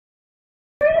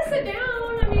sit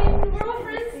down. I mean, we're all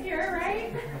friends here,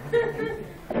 right?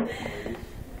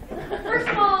 First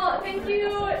of all, thank you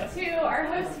to our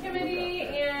host committee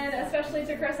and especially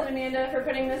to Chris and Amanda for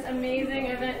putting this amazing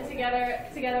event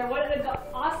together. What an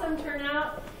awesome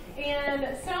turnout,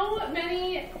 and so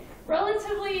many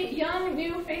relatively young,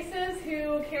 new faces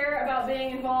who care about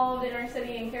being involved in our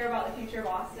city and care about the future of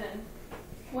Austin.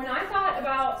 When I thought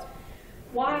about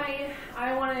why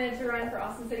I wanted to run for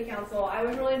Austin City Council, I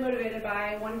was really motivated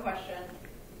by one question.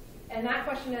 And that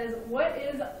question is, what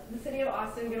is the city of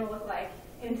Austin going to look like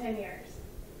in 10 years?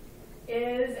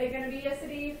 Is it going to be a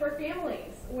city for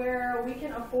families where we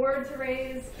can afford to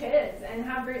raise kids and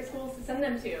have great schools to send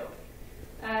them to?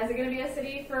 Is it going to be a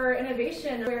city for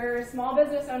innovation where small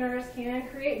business owners can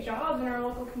create jobs in our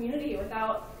local community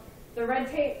without the red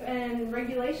tape and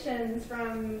regulations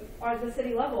from the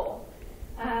city level?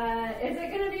 Is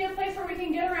it going to be a place where we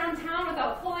can get around town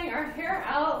without pulling our hair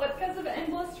out because of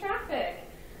endless traffic?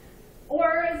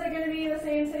 Or is it going to be the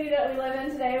same city that we live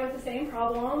in today with the same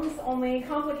problems, only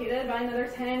complicated by another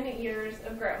 10 years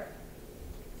of growth?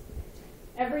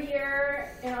 Every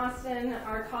year in Austin,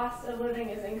 our cost of living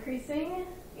is increasing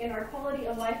and our quality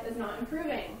of life is not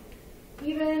improving.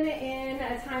 Even in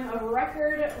a time of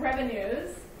record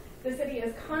revenues, the city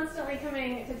is constantly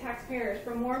coming to taxpayers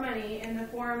for more money in the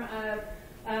form of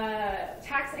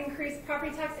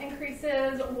property tax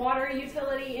increases, water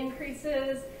utility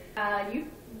increases,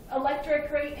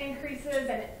 electric rate increases,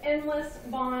 and endless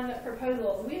bond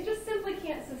proposals. We just simply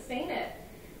can't sustain it.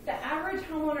 The average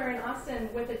homeowner in Austin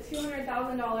with a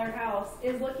 $200,000 house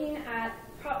is looking at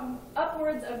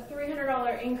upwards of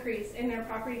 $300 increase in their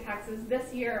property taxes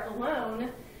this year alone,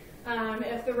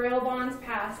 if the rail bonds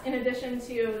pass, in addition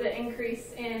to the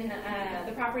increase in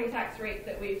the property tax rate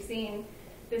that we've seen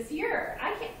this year. I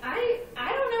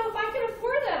don't know if I can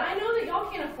afford that. I know that y'all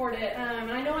can't afford it.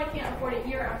 I know I can't afford it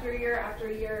year after year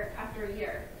after year after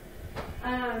year.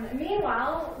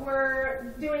 Meanwhile,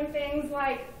 we're doing things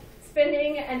like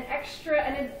spending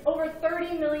over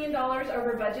 $30 million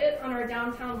over budget on our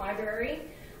downtown library.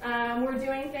 We're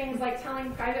doing things like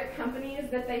telling private companies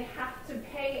that they have to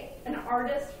pay an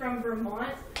artist from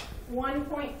Vermont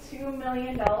 $1.2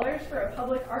 million for a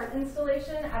public art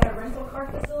installation at a rental car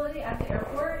facility at the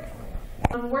airport.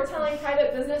 We're telling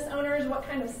private business owners what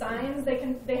kind of signs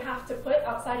they have to put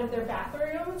outside of their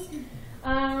bathrooms.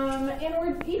 And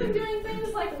we're even doing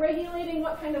things like regulating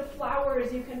what kind of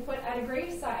flowers you can put at a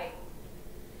gravesite.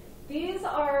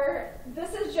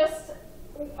 This is just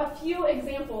a few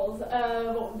examples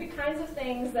of the kinds of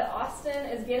things that Austin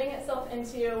is getting itself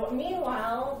into.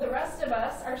 Meanwhile, the rest of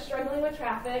us are struggling with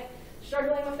traffic,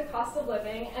 struggling with the cost of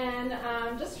living,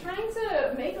 and just trying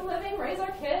to make a living, raise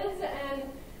our kids, and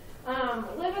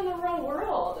live in the real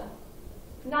world.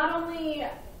 Not only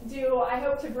do I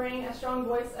hope to bring a strong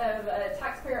voice of a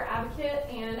taxpayer advocate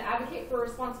and advocate for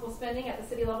responsible spending at the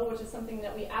city level, which is something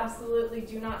that we absolutely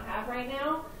do not have right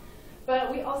now,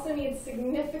 but we also need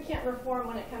significant reform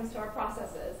when it comes to our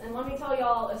processes. And let me tell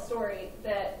y'all a story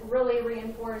that really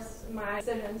reinforced my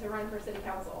decision to run for city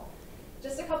council.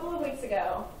 Just a couple of weeks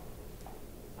ago,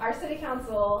 our city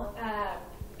council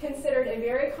considered a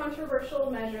very controversial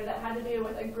measure that had to do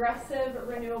with aggressive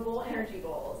renewable energy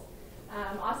goals.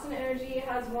 Austin Energy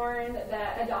has warned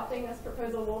that adopting this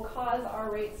proposal will cause our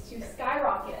rates to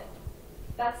skyrocket.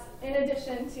 That's in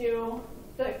addition to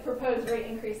the proposed rate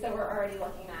increase that we're already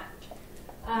looking at.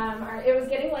 It was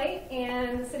getting late,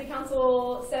 and the city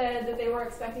council said that they were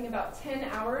expecting about 10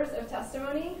 hours of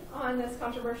testimony on this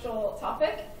controversial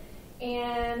topic.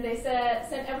 And they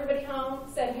sent everybody home,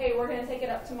 said, hey, we're going to take it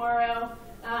up tomorrow.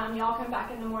 Y'all come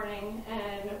back in the morning,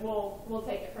 and we'll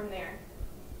take it from there.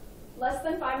 Less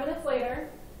than 5 minutes later,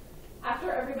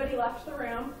 after everybody left the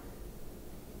room,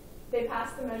 they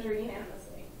passed the measure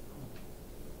unanimously.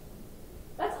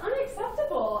 That's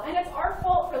unacceptable, and it's our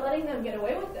fault for letting them get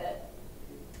away with it.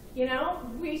 You know,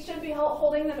 we should be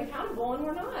holding them accountable, and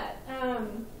we're not.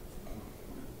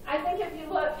 I think if you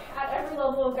look at every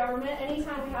level of government,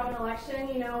 anytime we have an election,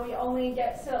 you know, we only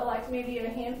get to elect maybe a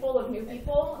handful of new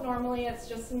people. Normally it's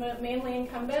just mainly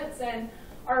incumbents, and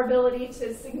our ability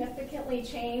to significantly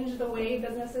change the way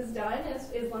business is done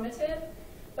is limited.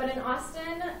 But in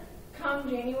Austin, come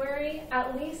January,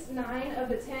 at least 9 of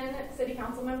the 10 city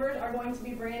council members are going to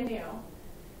be brand new.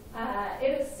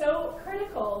 It is so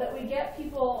critical that we get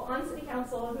people on city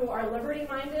council who are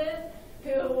liberty-minded,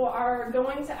 who are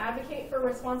going to advocate for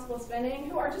responsible spending,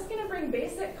 who are just going to bring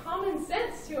basic common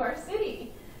sense to our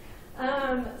city.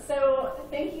 So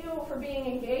thank you for being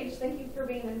engaged. Thank you for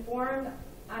being informed.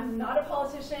 I'm not a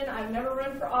politician. I've never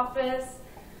run for office.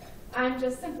 I'm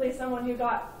just simply someone who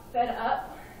got fed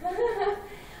up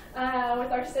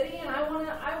with our city, and I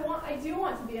do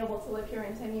want to be able to live here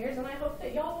in 10 years, and I hope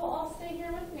that y'all will all stay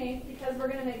here with me because we're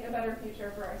going to make a better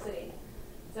future for our city.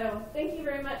 So thank you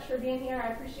very much for being here. I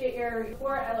appreciate your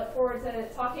support. I look forward to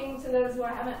talking to those who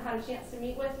I haven't had a chance to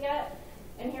meet with yet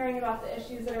and hearing about the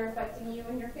issues that are affecting you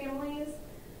and your families.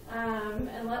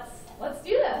 And let's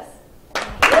do this.